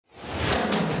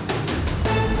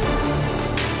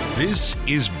This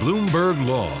is Bloomberg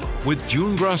Law with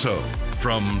June Grasso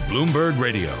from Bloomberg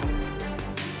Radio.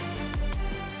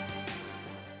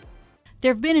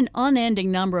 There have been an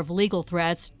unending number of legal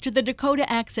threats to the Dakota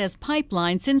Access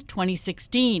pipeline since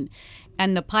 2016,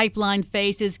 and the pipeline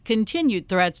faces continued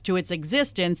threats to its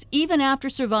existence even after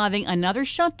surviving another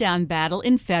shutdown battle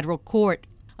in federal court.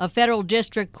 A federal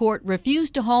district court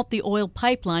refused to halt the oil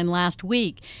pipeline last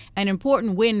week, an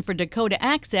important win for Dakota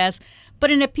Access,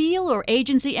 but an appeal or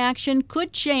agency action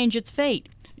could change its fate.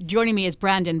 Joining me is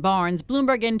Brandon Barnes,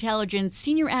 Bloomberg Intelligence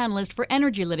Senior Analyst for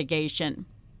Energy Litigation.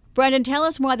 Brandon, tell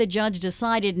us why the judge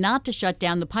decided not to shut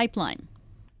down the pipeline.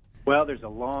 Well, there's a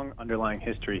long underlying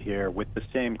history here with the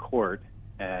same court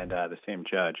and the same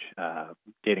judge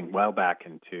dating well back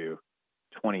into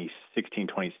 2016,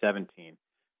 2017.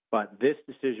 But this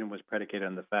decision was predicated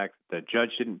on the fact that the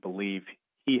judge didn't believe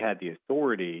he had the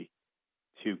authority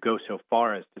to go so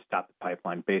far as to stop the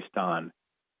pipeline based on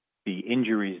the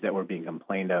injuries that were being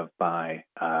complained of by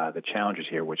the challengers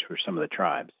here, which were some of the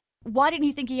tribes. Why didn't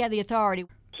he think he had the authority?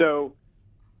 So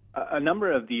a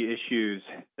number of the issues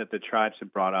that the tribes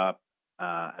have brought up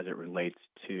as it relates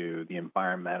to the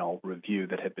environmental review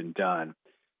that had been done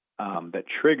that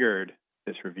triggered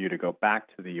this review to go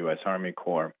back to the U.S. Army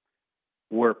Corps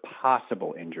were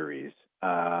possible injuries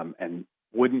and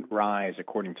wouldn't rise,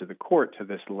 according to the court, to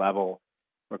this level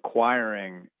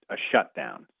requiring a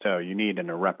shutdown. So you need an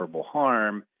irreparable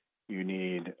harm. You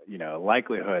need, a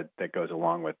likelihood that goes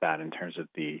along with that in terms of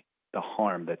the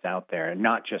harm that's out there, and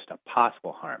not just a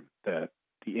possible harm. The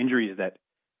injuries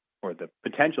or the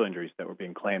potential injuries that were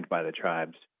being claimed by the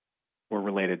tribes were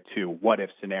related to what-if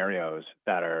scenarios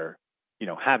that are,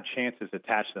 have chances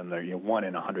attached to them. They're 1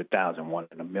 in 100,000, 1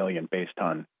 in a million, based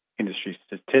on industry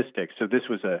statistics. So this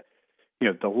was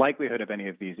the likelihood of any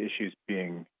of these issues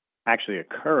being actually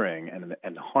occurring and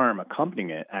the harm accompanying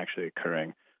it actually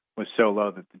occurring was so low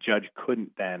that the judge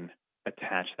couldn't then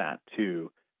attach that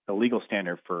to the legal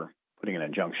standard for putting an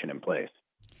injunction in place.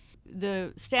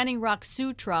 The Standing Rock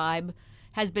Sioux tribe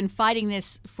has been fighting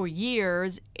this for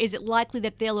years. Is it likely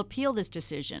that they'll appeal this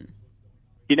decision?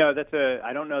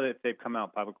 I don't know that they've come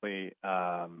out publicly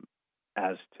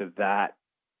as to that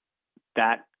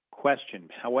question.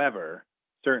 However,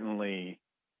 certainly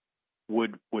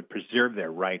would preserve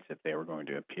their rights if they were going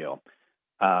to appeal.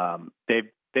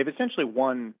 They've essentially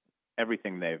won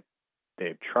everything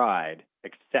they've tried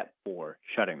except for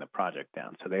shutting the project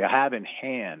down. So they have in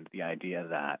hand the idea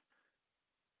that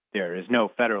there is no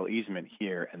federal easement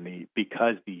here, and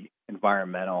because the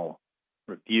environmental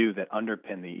review that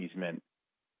underpinned the easement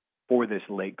for this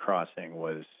lake crossing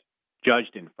was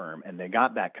judged infirm, and they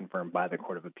got that confirmed by the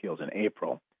Court of Appeals in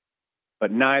April. But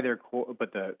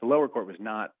the lower court was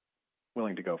not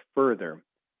willing to go further.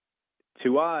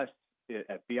 To us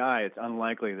at BI, it's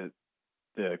unlikely that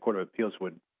the Court of Appeals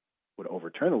would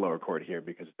overturn the lower court here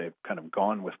because they've kind of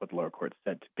gone with what the lower court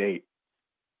said to date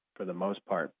for the most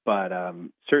part. But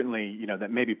certainly, that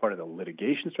may be part of the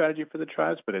litigation strategy for the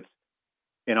tribes, but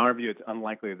in our view, it's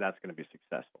unlikely that's going to be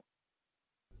successful.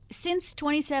 Since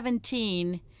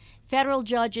 2017, federal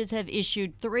judges have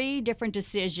issued 3 different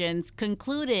decisions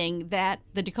concluding that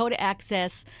the Dakota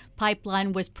Access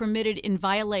pipeline was permitted in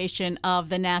violation of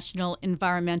the National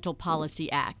Environmental Policy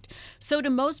Act. So to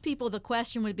most people, the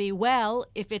question would be, well,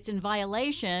 if it's in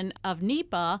violation of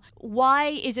NEPA, why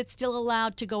is it still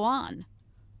allowed to go on?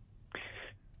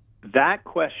 That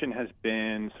question has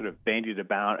been sort of bandied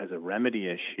about as a remedy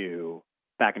issue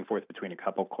back and forth between a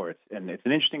couple courts. And it's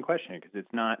an interesting question because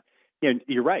it's not,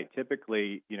 you're right.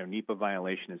 Typically, NEPA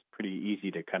violation is pretty easy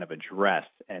to kind of address.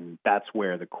 And that's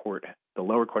where the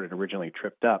lower court had originally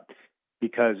tripped up,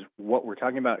 because what we're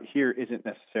talking about here isn't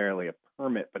necessarily a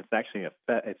permit, but it's actually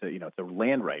it's a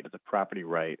land right. It's a property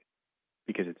right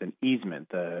because it's an easement.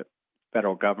 The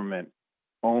federal government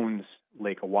owns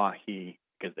Lake Oahe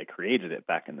because they created it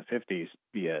back in the 50s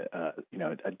via,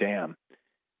 a dam.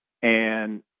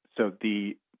 And so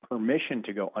the permission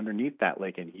to go underneath that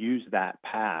lake and use that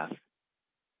path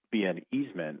via an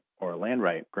easement or a land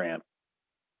right grant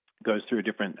goes through a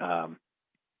different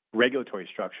regulatory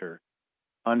structure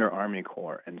under Army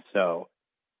Corps. And so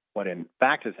what in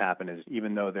fact has happened is,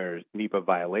 even though there's NEPA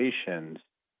violations,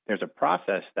 there's a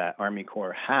process that Army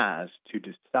Corps has to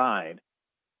decide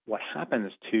what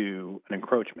happens to an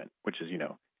encroachment, which is,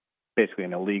 basically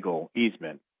an illegal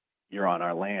easement. You're on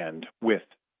our land with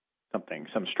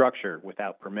some structure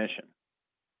without permission.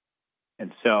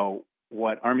 And so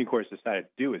what Army Corps has decided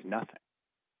to do is nothing.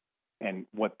 And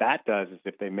what that does is,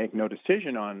 if they make no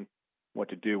decision on what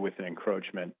to do with an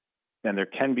encroachment, then there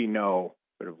can be no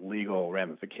sort of legal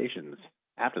ramifications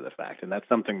after the fact. And that's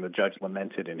something the judge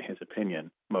lamented in his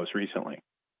opinion most recently.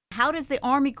 How does the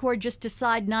Army Corps just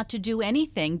decide not to do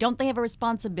anything? Don't they have a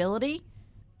responsibility?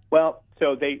 Well,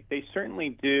 so they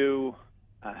certainly do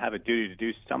have a duty to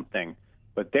do something,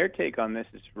 but their take on this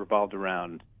is revolved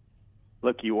around,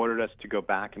 look, you ordered us to go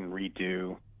back and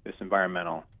redo this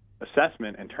environmental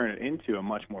assessment and turn it into a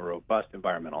much more robust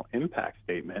environmental impact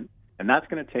statement, and that's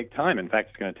going to take time. In fact,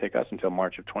 it's going to take us until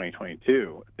March of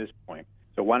 2022 at this point.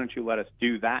 So why don't you let us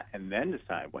do that and then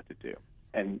decide what to do?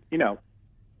 And,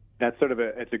 that's sort of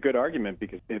it's a good argument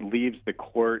because it leaves the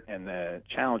court and the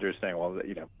challengers saying, well,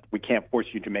 we can't force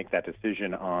you to make that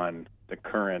decision on the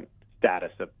current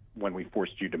status of when we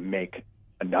forced you to make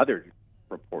another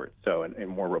report, so and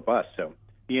more robust. So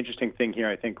the interesting thing here,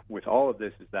 I think, with all of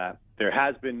this is that there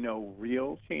has been no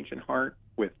real change in heart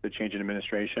with the change in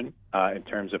administration in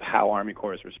terms of how Army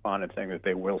Corps has responded, saying that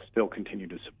they will still continue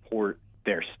to support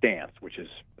their stance, which is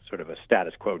sort of a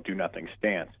status quo, do-nothing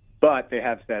stance. But they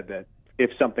have said that if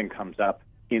something comes up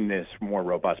in this more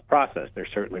robust process, they're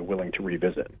certainly willing to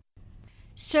revisit.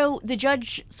 So the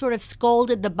judge sort of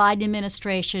scolded the Biden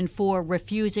administration for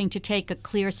refusing to take a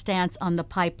clear stance on the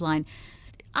pipeline.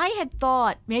 I had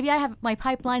thought, maybe I have my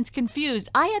pipelines confused,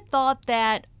 I had thought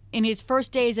that in his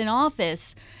first days in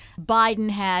office,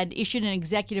 Biden had issued an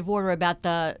executive order about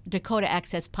the Dakota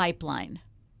Access pipeline.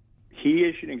 He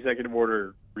issued an executive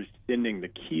order rescinding the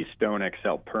Keystone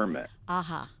XL permit.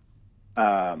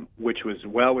 Which was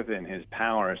well within his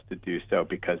powers to do so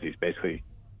because he's basically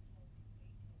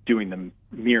doing the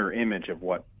mirror image of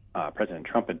what President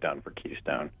Trump had done for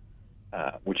Keystone,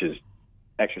 which is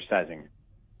exercising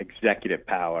executive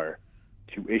power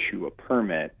to issue a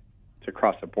permit to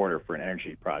cross the border for an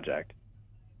energy project.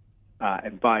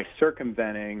 And by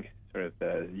circumventing sort of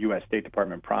the U.S. State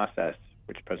Department process,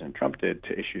 which President Trump did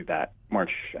to issue that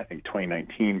March,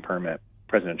 2019 permit,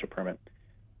 presidential permit,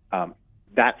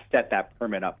 that set that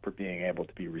permit up for being able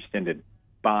to be rescinded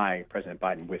by President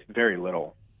Biden with very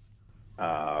little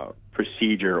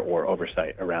procedure or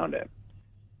oversight around it.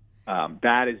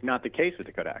 That is not the case with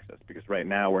Dakota Access because right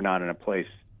now we're not in a place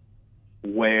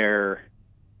where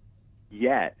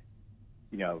yet,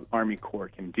 Army Corps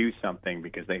can do something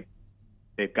because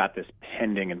they've got this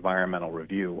pending environmental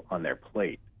review on their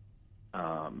plate.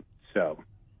 So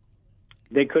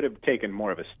they could have taken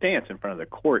more of a stance in front of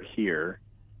the court here,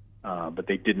 but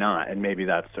they did not, and maybe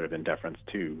that's sort of in deference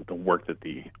to the work that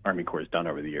the Army Corps has done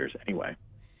over the years anyway.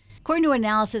 According to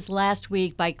analysis last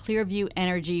week by Clearview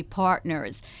Energy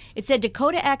Partners, it said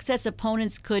Dakota Access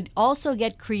opponents could also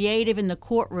get creative in the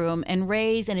courtroom and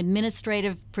raise an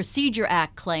Administrative Procedure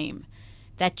Act claim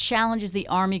that challenges the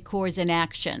Army Corps'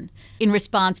 inaction in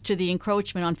response to the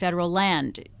encroachment on federal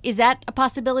land. Is that a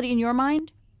possibility in your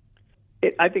mind?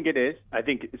 I think it is. I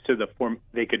think so.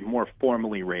 They could more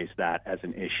formally raise that as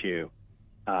an issue.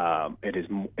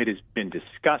 It has been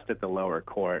discussed at the lower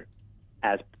court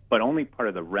but only part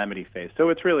of the remedy phase. So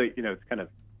it's really, it's kind of,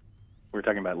 we're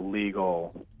talking about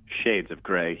legal shades of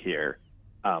gray here.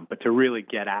 But to really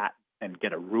get at and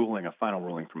get a final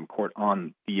ruling from court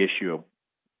on the issue of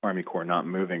Army Corps not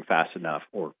moving fast enough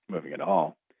or moving at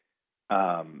all,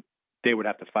 they would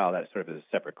have to file that sort of as a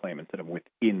separate claim instead of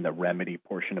within the remedy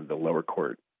portion of the lower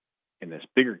court in this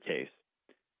bigger case.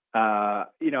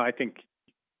 I think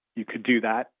you could do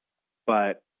that,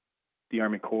 but the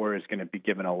Army Corps is going to be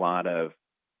given a lot of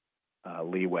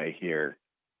leeway here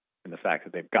in the fact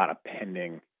that they've got a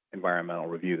pending environmental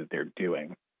review that they're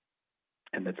doing,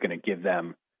 and that's going to give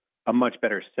them a much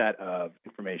better set of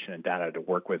information and data to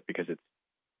work with because it's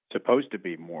supposed to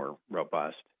be more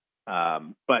robust.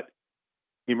 But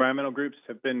the environmental groups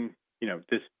have been,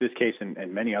 this case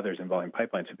and many others involving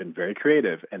pipelines have been very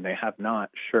creative, and they have not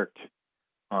shirked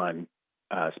on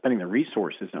spending the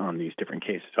resources on these different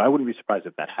cases. So I wouldn't be surprised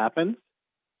if that happens.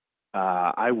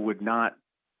 I would not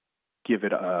give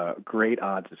it a great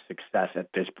odds of success at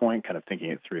this point, kind of thinking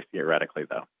it through theoretically,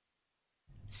 though.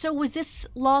 So was this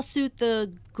lawsuit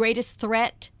the greatest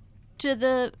threat to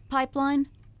the pipeline?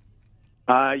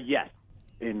 Yes,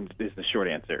 is the short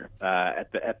answer. At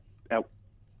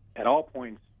all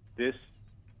points, this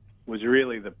was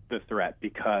really the threat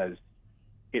because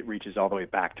it reaches all the way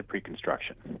back to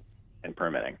pre-construction and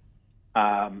permitting.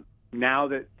 Now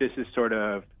that this is sort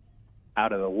of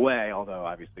out of the way, although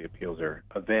obviously appeals are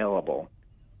available,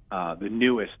 the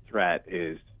newest threat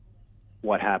is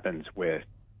what happens with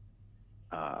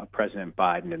President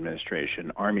Biden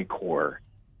administration, Army Corps,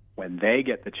 when they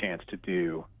get the chance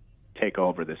to take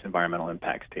over this environmental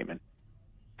impact statement.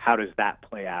 How does that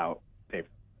play out? They've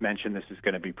mentioned this is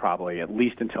going to be probably at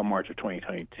least until March of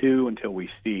 2022 until we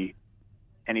see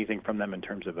anything from them in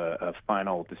terms of a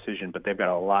final decision, but they've got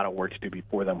a lot of work to do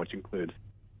before them, which includes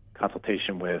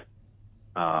consultation with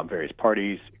various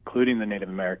parties, including the Native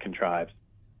American tribes,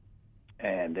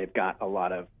 and they've got a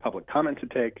lot of public comment to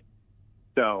take.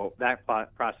 So that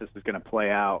process is going to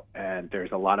play out, and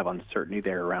there's a lot of uncertainty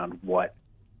there around what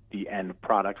the end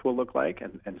product will look like.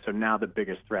 And so now the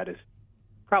biggest threat is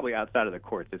probably outside of the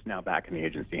courts. It's now back in the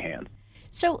agency hands.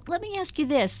 So let me ask you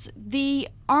this. The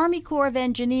Army Corps of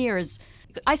Engineers,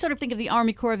 I sort of think of the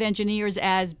Army Corps of Engineers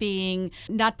as being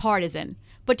not partisan.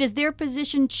 But does their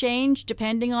position change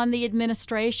depending on the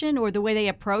administration, or the way they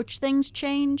approach things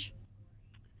change?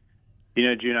 You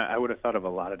know, Juna, I would have thought of a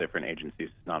lot of different agencies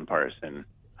as nonpartisan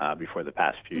before the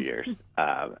past few years.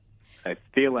 I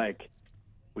feel like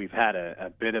we've had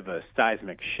a bit of a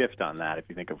seismic shift on that, if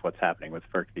you think of what's happening with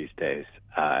FERC these days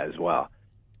as well.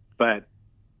 But,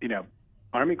 you know,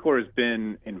 Army Corps has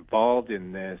been involved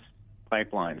in this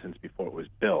pipeline since before it was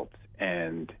built,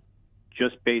 and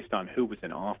just based on who was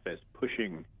in office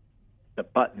pushing the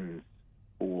buttons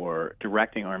for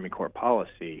directing Army Corps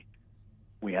policy,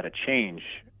 we had a change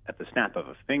at the snap of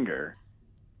a finger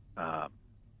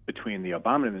between the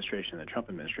Obama administration and the Trump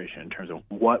administration in terms of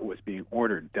what was being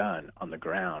ordered done on the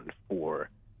ground for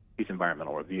these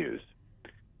environmental reviews.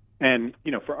 And,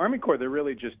 you know, for Army Corps, they're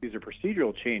really just, these are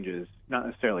procedural changes, not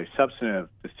necessarily substantive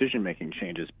decision-making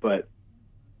changes, but,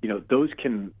 you know, those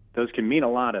can mean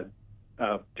a lot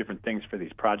of different things for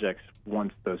these projects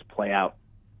once those play out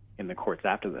in the courts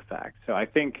after the fact. So I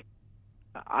think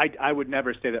I would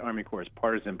never say that Army Corps is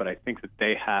partisan, but I think that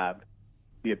they have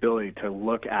the ability to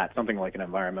look at something like an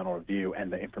environmental review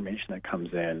and the information that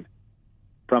comes in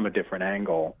from a different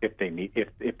angle if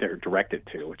they're directed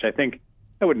to, which I think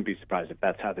I wouldn't be surprised if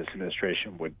that's how this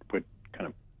administration would kind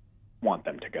of want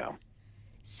them to go.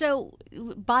 So,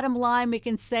 bottom line, we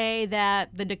can say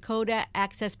that the Dakota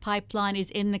Access Pipeline is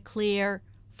in the clear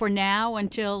for now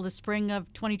until the spring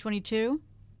of 2022?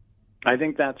 I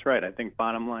think that's right. I think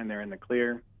bottom line, they're in the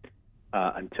clear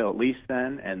until at least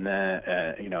then, and then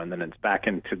and then it's back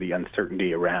into the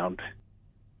uncertainty around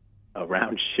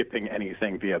shipping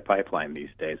anything via pipeline these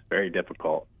days. Very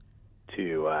difficult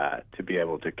to be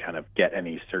able to kind of get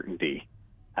any certainty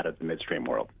out of the midstream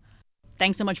world.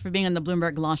 Thanks so much for being on the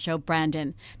Bloomberg Law Show,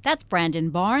 Brandon. That's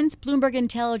Brandon Barnes, Bloomberg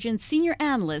Intelligence Senior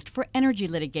Analyst for Energy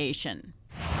Litigation.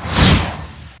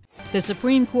 The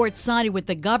Supreme Court sided with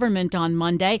the government on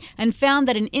Monday and found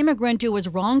that an immigrant who was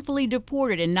wrongfully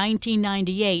deported in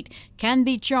 1998 can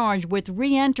be charged with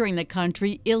reentering the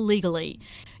country illegally.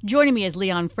 Joining me is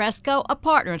Leon Fresco, a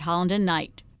partner at Holland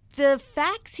Knight. The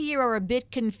facts here are a bit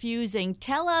confusing.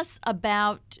 Tell us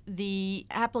about the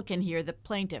applicant here, the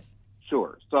plaintiff.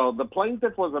 Sure. So the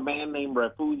plaintiff was a man named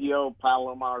Refugio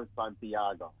Palomar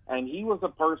Santiago, and he was a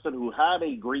person who had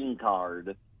a green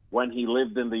card when he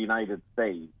lived in the United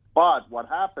States. But what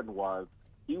happened was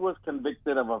he was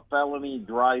convicted of a felony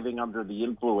driving under the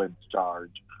influence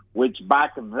charge, which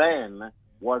back then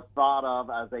was thought of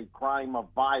as a crime of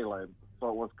violence, so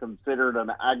it was considered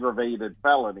an aggravated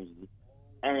felony.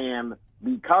 And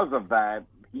because of that,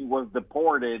 he was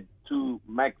deported to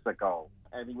Mexico.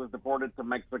 And he was deported to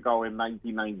Mexico in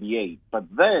 1998. But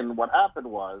then what happened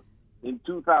was, in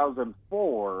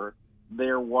 2004,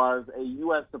 there was a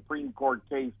U.S. Supreme Court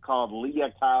case called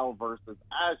Leocal versus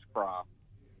Ashcroft,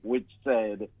 which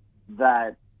said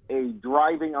that a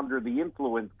driving under the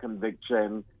influence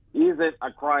conviction isn't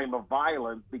a crime of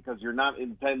violence because you're not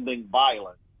intending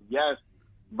violence. Yes,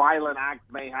 violent acts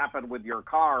may happen with your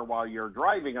car while you're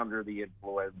driving under the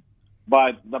influence,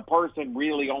 but the person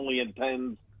really only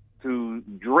intends to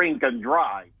drink and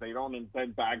drive. They don't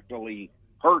intend to actually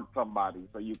hurt somebody.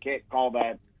 So you can't call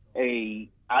that a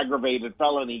aggravated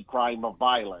felony crime of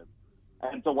violence.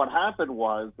 And so what happened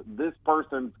was this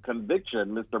person's conviction,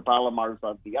 Mr. Palomar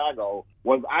Santiago,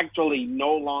 was actually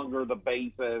no longer the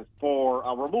basis for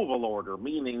a removal order,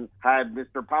 meaning had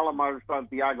Mr. Palomar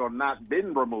Santiago not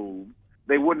been removed,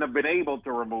 they wouldn't have been able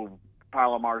to remove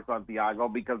Palomar Santiago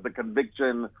because the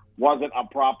conviction wasn't a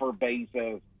proper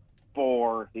basis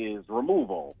for his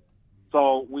removal.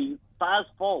 So we fast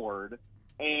forward,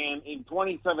 and in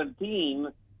 2017,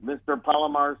 Mr.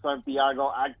 Palomar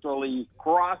Santiago actually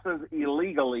crosses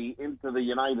illegally into the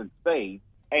United States,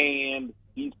 and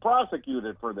he's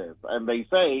prosecuted for this. And they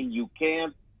say you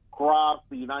can't cross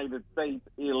the United States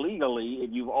illegally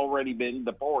if you've already been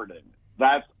deported.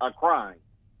 That's a crime.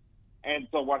 And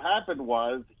so what happened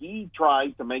was he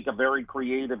tried to make a very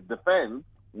creative defense,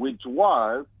 which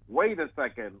was, wait a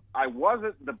second, I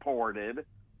wasn't deported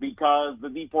because the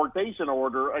deportation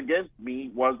order against me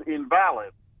was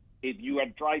invalid. If you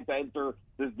had tried to enter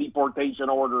this deportation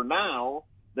order now,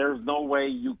 there's no way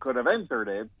you could have entered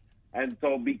it. And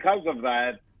so because of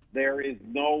that, there is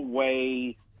no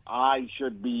way I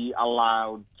should be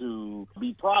allowed to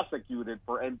be prosecuted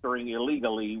for entering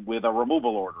illegally with a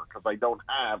removal order because I don't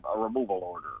have a removal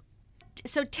order.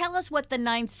 So tell us what the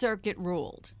Ninth Circuit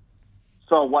ruled.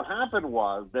 So what happened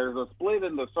was there's a split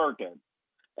in the circuit,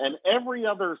 and every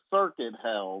other circuit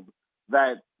held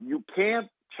that you can't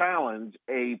challenge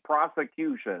a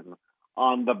prosecution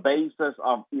on the basis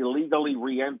of illegally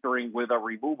reentering with a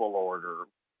removal order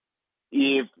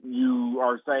if you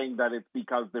are saying that it's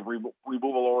because the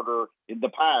removal order in the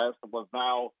past was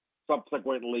now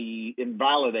subsequently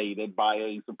invalidated by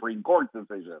a Supreme Court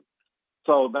decision.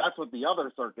 So that's what the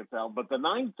other circuits held. But the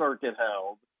Ninth Circuit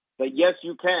held that, yes,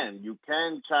 you can. You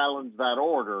can challenge that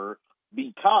order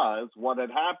because what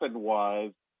had happened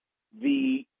was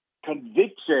the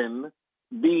conviction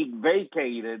being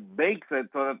vacated makes it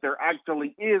so that there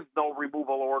actually is no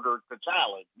removal order to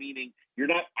challenge, meaning you're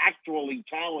not actually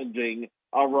challenging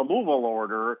a removal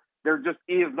order. There just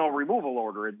is no removal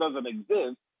order. It doesn't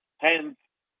exist. Hence,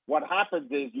 what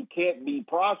happens is you can't be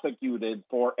prosecuted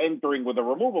for entering with a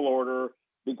removal order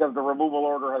because the removal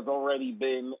order has already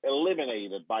been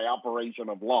eliminated by operation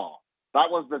of law. That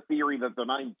was the theory that the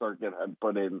Ninth Circuit had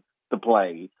put into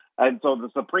play. And so the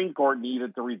Supreme Court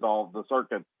needed to resolve the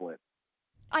circuit split.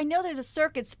 I know there's a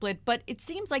circuit split, but it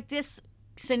seems like this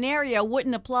scenario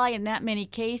wouldn't apply in that many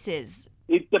cases.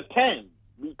 It depends,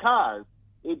 because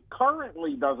it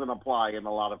currently doesn't apply in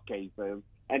a lot of cases.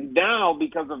 And now,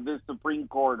 because of this Supreme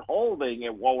Court holding,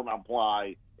 it won't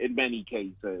apply in many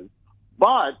cases.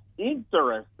 But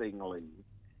interestingly,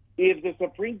 if the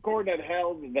Supreme Court had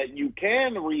held that you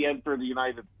can reenter the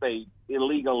United States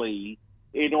illegally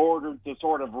in order to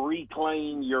sort of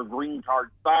reclaim your green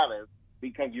card status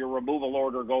because your removal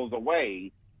order goes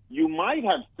away, you might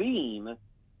have seen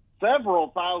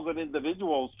several thousand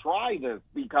individuals try this,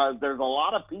 because there's a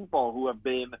lot of people who have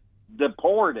been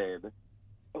deported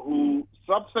who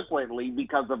subsequently,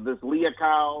 because of this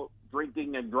Leocal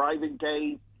drinking and driving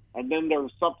case, and then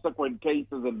there's subsequent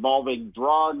cases involving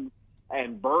drugs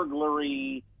and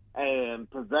burglary and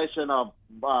possession of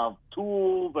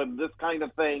tools and this kind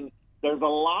of thing. There's a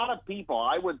lot of people,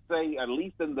 I would say at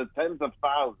least in the tens of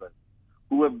thousands,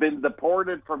 who have been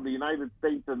deported from the United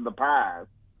States in the past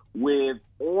with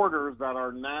orders that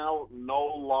are now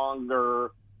no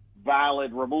longer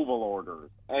valid removal orders.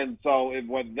 And so if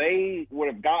what they would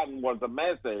have gotten was a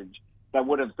message that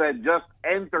would have said, just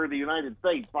enter the United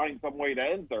States, find some way to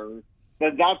enter,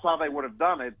 then that's how they would have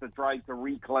done it, to try to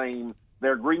reclaim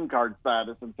their green card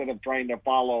status instead of trying to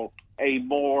follow a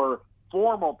more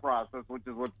formal process, which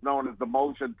is what's known as the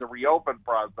motion to reopen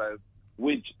process,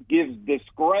 which gives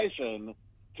discretion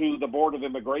to the Board of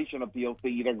Immigration Appeals to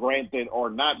either grant it or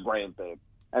not grant it.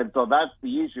 And so that's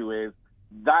the issue, is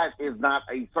that is not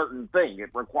a certain thing. It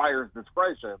requires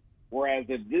discretion. Whereas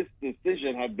if this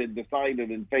decision had been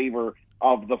decided in favor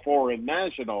of the foreign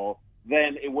national,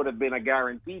 then it would have been a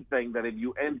guaranteed thing that if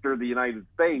you enter the United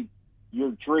States,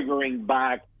 you're triggering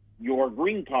back your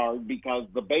green card, because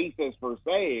the basis for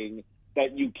saying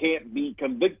that you can't be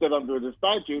convicted under the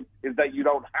statute is that you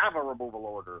don't have a removal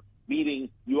order, meaning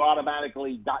you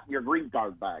automatically got your green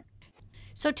card back.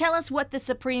 So tell us what the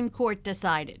Supreme Court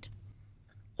decided.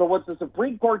 So what the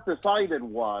Supreme Court decided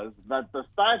was that the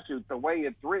statute, the way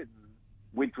it's written,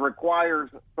 which requires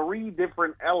 3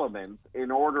 different elements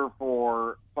in order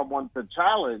for someone to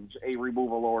challenge a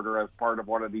removal order as part of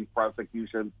one of these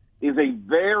prosecutions, is a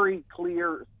very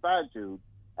clear statute.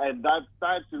 And that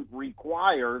statute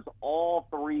requires all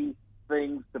 3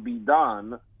 things to be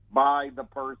done by the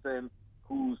person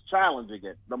who's challenging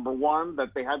it. Number 1,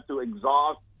 that they had to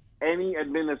exhaust any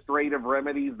administrative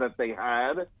remedies that they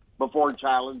had before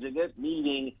challenging it,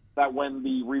 meaning that when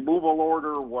the removal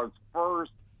order was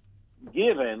first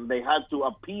given, they had to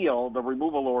appeal the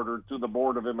removal order to the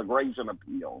Board of Immigration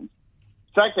Appeals.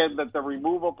 Second, that the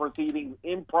removal proceedings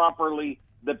improperly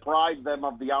deprived them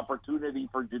of the opportunity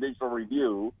for judicial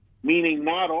review, meaning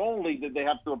not only did they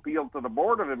have to appeal to the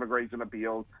Board of Immigration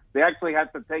Appeals, they actually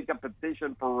had to take a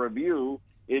petition for review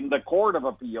in the Court of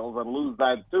Appeals and lose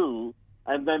that too.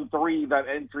 And then 3, that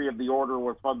entry of the order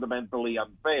was fundamentally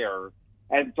unfair.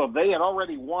 And so they had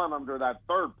already won under that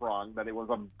third prong, that it was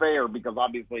unfair because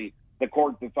obviously the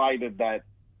court decided that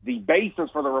the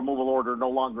basis for the removal order no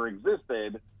longer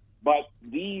existed. But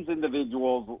these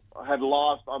individuals had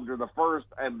lost under the first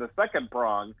and the second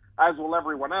prong, as will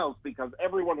everyone else, because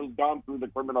everyone who's gone through the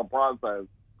criminal process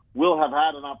will have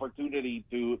had an opportunity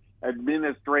to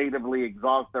administratively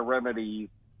exhaust their remedies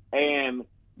and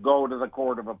go to the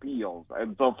Court of Appeals.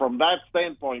 And so from that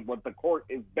standpoint, what the court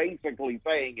is basically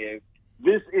saying is,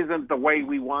 this isn't the way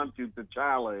we want you to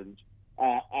challenge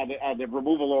a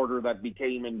removal order that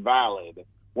became invalid.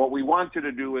 What we want you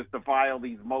to do is to file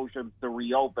these motions to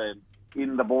reopen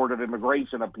in the Board of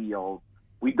Immigration Appeals.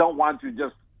 We don't want you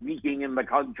just sneaking in the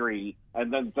country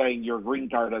and then saying your green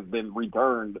card has been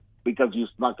returned because you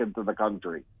snuck into the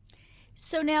country.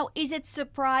 So now, is it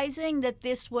surprising that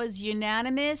this was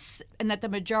unanimous and that the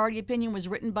majority opinion was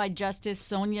written by Justice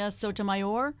Sonia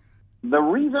Sotomayor? The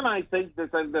reason I think this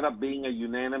ended up being a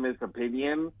unanimous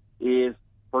opinion is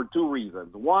for two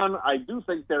reasons. One, I do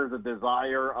think there's a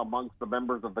desire amongst the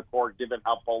members of the court, given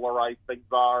how polarized things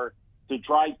are, to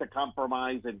try to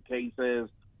compromise in cases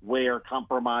where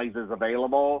compromise is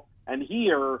available. And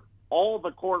here, all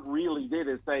the court really did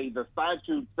is say the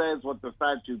statute says what the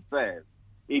statute says.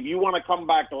 If you want to come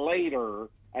back later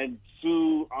and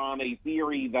sue on a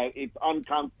theory that it's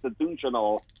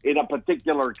unconstitutional in a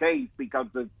particular case because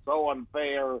it's so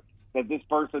unfair that this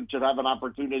person should have an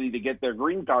opportunity to get their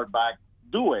green card back,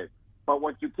 do it. But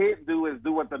what you can't do is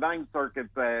do what the Ninth Circuit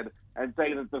said and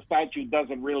say that the statute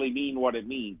doesn't really mean what it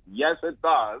means. Yes, it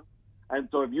does. And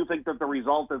so if you think that the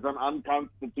result is an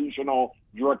unconstitutional,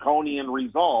 draconian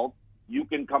result, you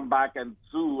can come back and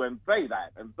sue and say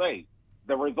that and say,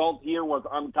 the result here was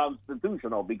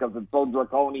unconstitutional because it's so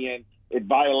draconian, it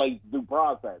violates due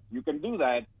process. You can do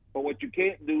that, but what you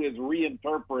can't do is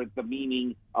reinterpret the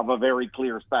meaning of a very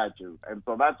clear statute. And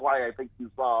so that's why I think you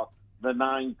saw the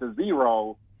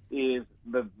 9-0 is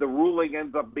the ruling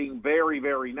ends up being very,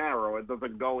 very narrow. It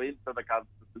doesn't go into the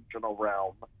constitutional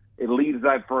realm. It leaves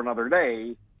that for another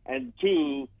day. And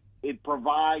two, it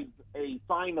provides a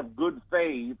sign of good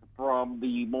faith from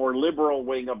the more liberal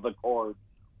wing of the court.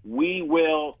 We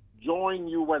will join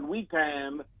you when we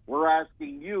can. We're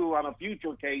asking you on a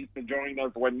future case to join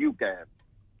us when you can.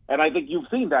 And I think you've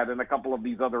seen that in a couple of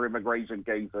these other immigration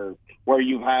cases where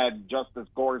you've had Justice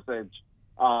Gorsuch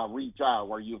reach out,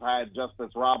 where you've had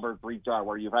Justice Roberts reach out,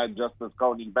 where you've had Justice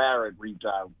Coney Barrett reach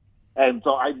out. And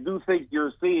so I do think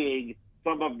you're seeing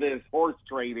some of this horse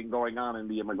trading going on in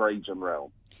the immigration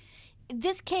realm.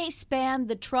 This case spanned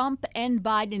the Trump and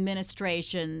Biden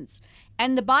administrations,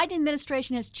 and the Biden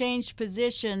administration has changed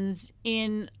positions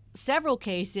in several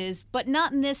cases, but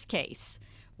not in this case.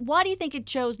 Why do you think it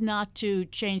chose not to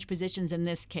change positions in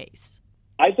this case?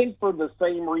 I think for the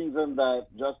same reason that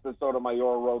Justice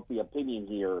Sotomayor wrote the opinion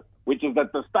here, which is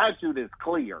that the statute is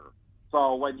clear.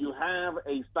 So when you have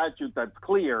a statute that's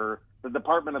clear, the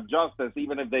Department of Justice,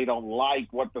 even if they don't like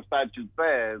what the statute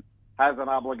says, has an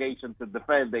obligation to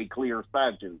defend a clear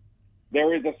statute.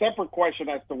 There is a separate question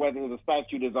as to whether the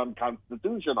statute is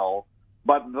unconstitutional,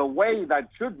 but the way that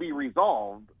should be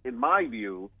resolved, in my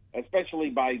view, especially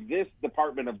by this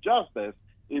Department of Justice,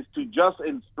 is to just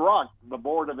instruct the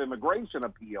Board of Immigration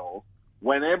Appeals,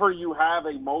 whenever you have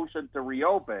a motion to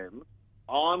reopen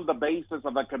on the basis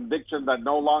of a conviction that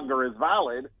no longer is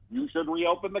valid, you should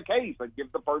reopen the case and give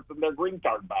the person their green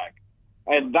card back.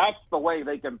 And that's the way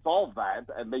they can solve that,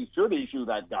 and they should issue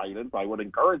that guidance. I would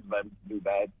encourage them to do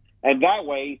that. And that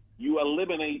way, you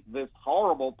eliminate this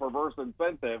horrible, perverse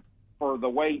incentive for the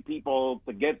way people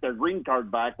to get their green card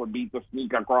back would be to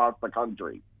sneak across the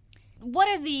country. What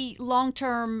are the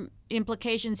long-term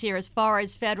implications here as far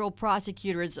as federal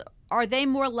prosecutors? Are they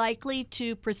more likely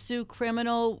to pursue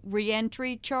criminal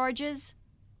reentry charges?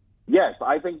 Yes,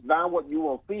 I think now what you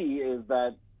will see is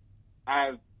that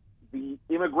as the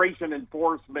immigration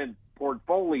enforcement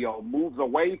portfolio moves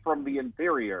away from the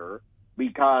interior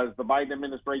because the Biden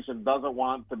administration doesn't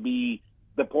want to be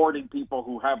deporting people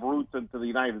who have roots into the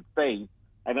United States,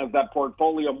 and as that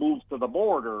portfolio moves to the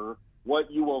border,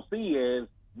 what you will see is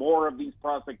more of these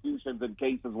prosecutions in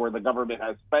cases where the government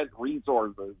has spent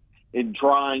resources in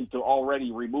trying to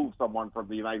already remove someone from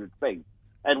the United States.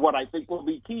 And what I think will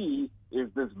be key is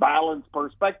this balanced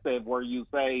perspective where you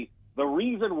say, the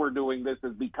reason we're doing this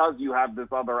is because you have this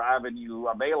other avenue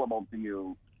available to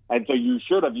you. And so you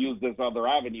should have used this other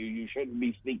avenue. You shouldn't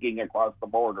be sneaking across the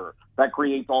border. That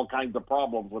creates all kinds of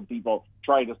problems when people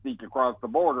try to sneak across the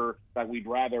border that we'd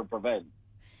rather prevent.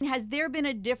 Has there been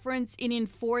a difference in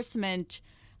enforcement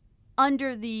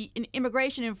in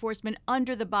immigration enforcement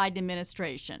under the Biden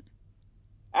administration?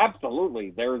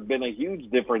 Absolutely. There's been a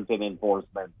huge difference in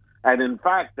enforcement. And in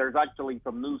fact, there's actually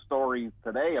some news stories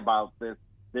today about this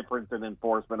difference in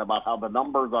enforcement, about how the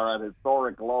numbers are at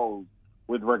historic lows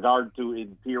with regard to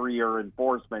interior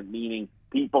enforcement, meaning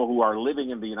people who are living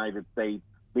in the United States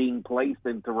being placed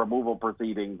into removal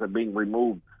proceedings and being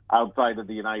removed outside of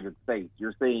the United States.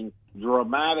 You're seeing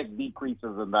dramatic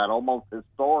decreases in that, almost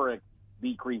historic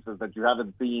decreases that you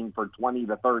haven't seen for 20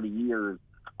 to 30 years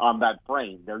on that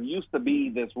frame. There used to be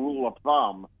this rule of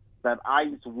thumb that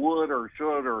ICE would or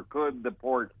should or could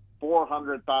deport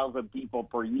 400,000 people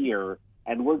per year.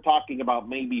 and we're talking about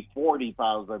maybe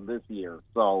 40,000 this year.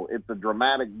 So it's a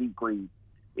dramatic decrease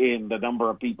in the number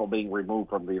of people being removed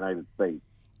from the United States.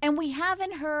 And we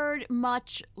haven't heard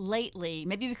much lately,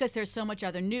 maybe because there's so much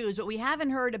other news, but we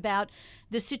haven't heard about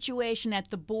the situation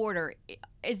at the border.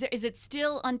 Is it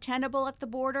still untenable at the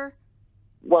border?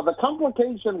 Well, the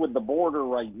complication with the border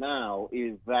right now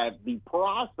is that the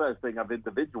processing of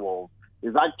individuals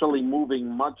is actually moving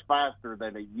much faster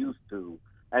than it used to.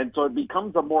 And so it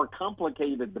becomes a more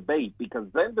complicated debate, because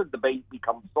then the debate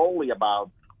becomes solely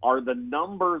about, are the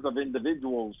numbers of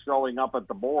individuals showing up at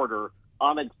the border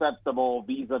unacceptable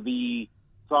vis-a-vis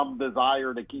some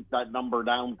desire to keep that number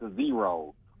down to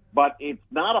zero. But it's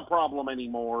not a problem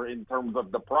anymore in terms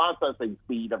of the processing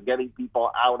speed of getting people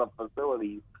out of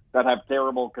facilities that have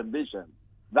terrible conditions.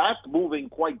 That's moving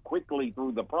quite quickly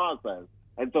through the process.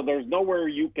 And so there's nowhere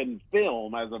you can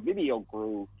film as a video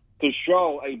crew to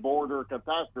show a border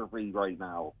catastrophe right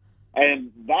now.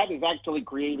 And that is actually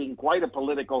creating quite a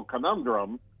political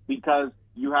conundrum, because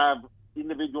you have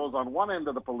individuals on one end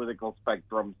of the political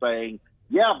spectrum saying,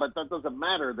 yeah, but that doesn't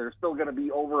matter. There's still going to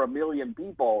be over 1 million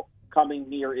people coming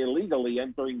here illegally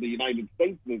entering the United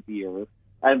States this year.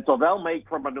 And so they'll make,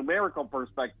 from a numerical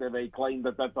perspective, a claim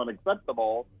that that's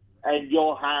unacceptable. And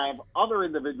you'll have other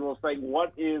individuals saying,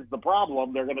 what is the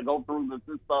problem? They're going to go through the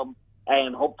system,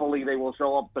 and hopefully they will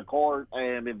show up to court.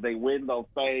 And if they win, they'll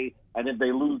stay. And if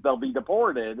they lose, they'll be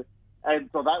deported. And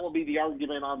so that will be the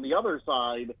argument on the other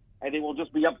side. And it will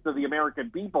just be up to the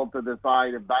American people to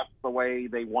decide if that's the way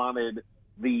they wanted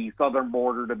the southern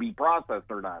border to be processed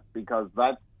or not, because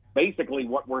that's basically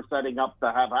what we're setting up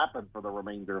to have happen for the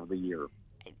remainder of the year.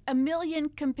 1 million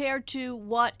compared to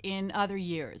what in other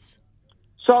years?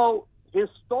 So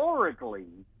historically,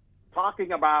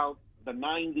 talking about the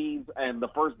 90s and the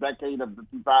first decade of the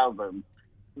 2000s,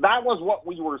 that was what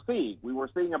we were seeing. We were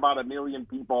seeing about 1 million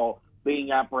people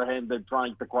being apprehended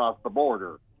trying to cross the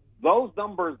border. Those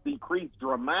numbers decreased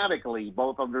dramatically,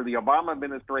 both under the Obama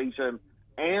administration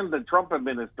and the Trump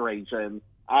administration,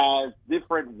 as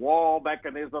different wall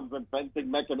mechanisms and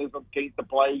fencing mechanisms came to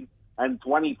place, and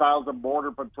 20,000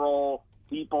 Border Patrol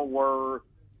people were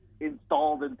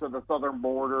installed into the southern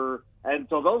border. And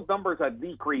so those numbers had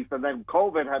decreased, and then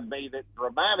COVID had made it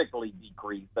dramatically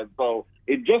decrease. And so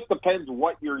it just depends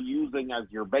what you're using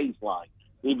as your baseline.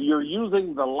 If you're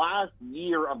using the last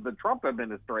year of the Trump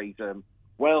administration,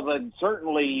 well, then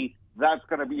certainly that's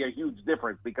going to be a huge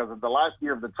difference, because in the last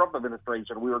year of the Trump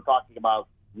administration, we were talking about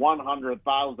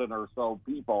 100,000 or so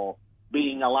people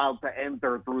being allowed to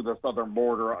enter through the southern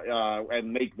border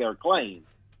and make their claim.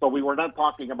 So we were not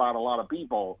talking about a lot of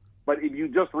people. But if you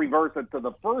just reverse it to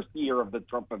the first year of the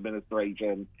Trump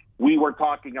administration, we were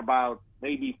talking about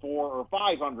maybe 400,000 or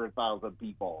 500,000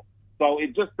 people. So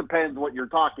it just depends what you're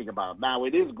talking about. Now,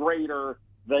 it is greater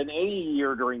than any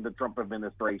year during the Trump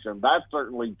administration. That's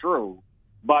certainly true.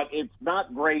 But it's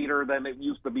not greater than it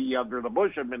used to be under the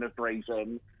Bush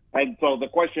administration. And so the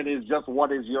question is just,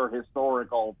 what is your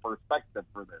historical perspective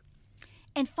for this?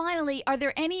 And finally, are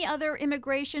there any other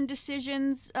immigration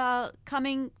decisions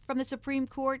coming from the Supreme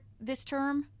Court this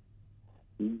term?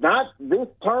 Not this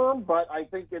term, but I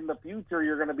think in the future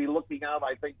you're going to be looking out,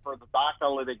 I think, for the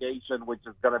DACA litigation, which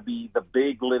is going to be the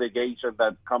big litigation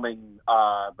that's coming,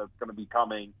 that's going to be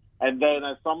coming. And then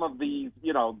as some of these,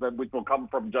 which will come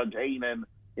from Judge Hainan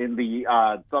in the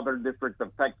Southern District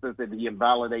of Texas, and he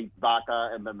invalidates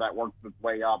DACA, and then that works its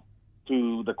way up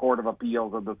to the Court of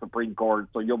Appeals of the Supreme Court.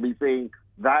 So you'll be seeing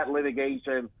that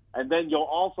litigation. And then you'll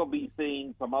also be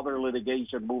seeing some other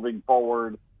litigation moving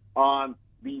forward on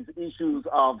these issues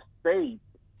of states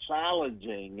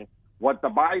challenging what the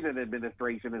Biden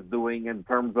administration is doing in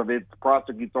terms of its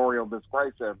prosecutorial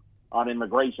discretion on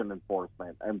immigration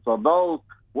enforcement. And so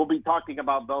we'll be talking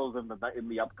about those in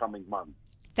the upcoming months.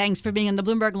 Thanks for being on the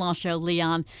Bloomberg Law Show,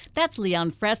 Leon. That's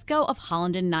Leon Fresco of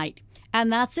Holland Knight. And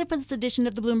that's it for this edition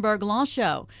of the Bloomberg Law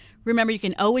Show. Remember, you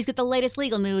can always get the latest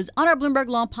legal news on our Bloomberg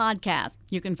Law podcast.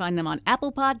 You can find them on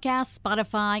Apple Podcasts,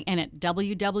 Spotify, and at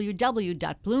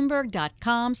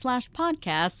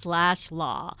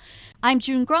www.bloomberg.com/podcast/law. I'm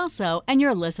June Grasso, and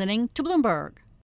you're listening to Bloomberg.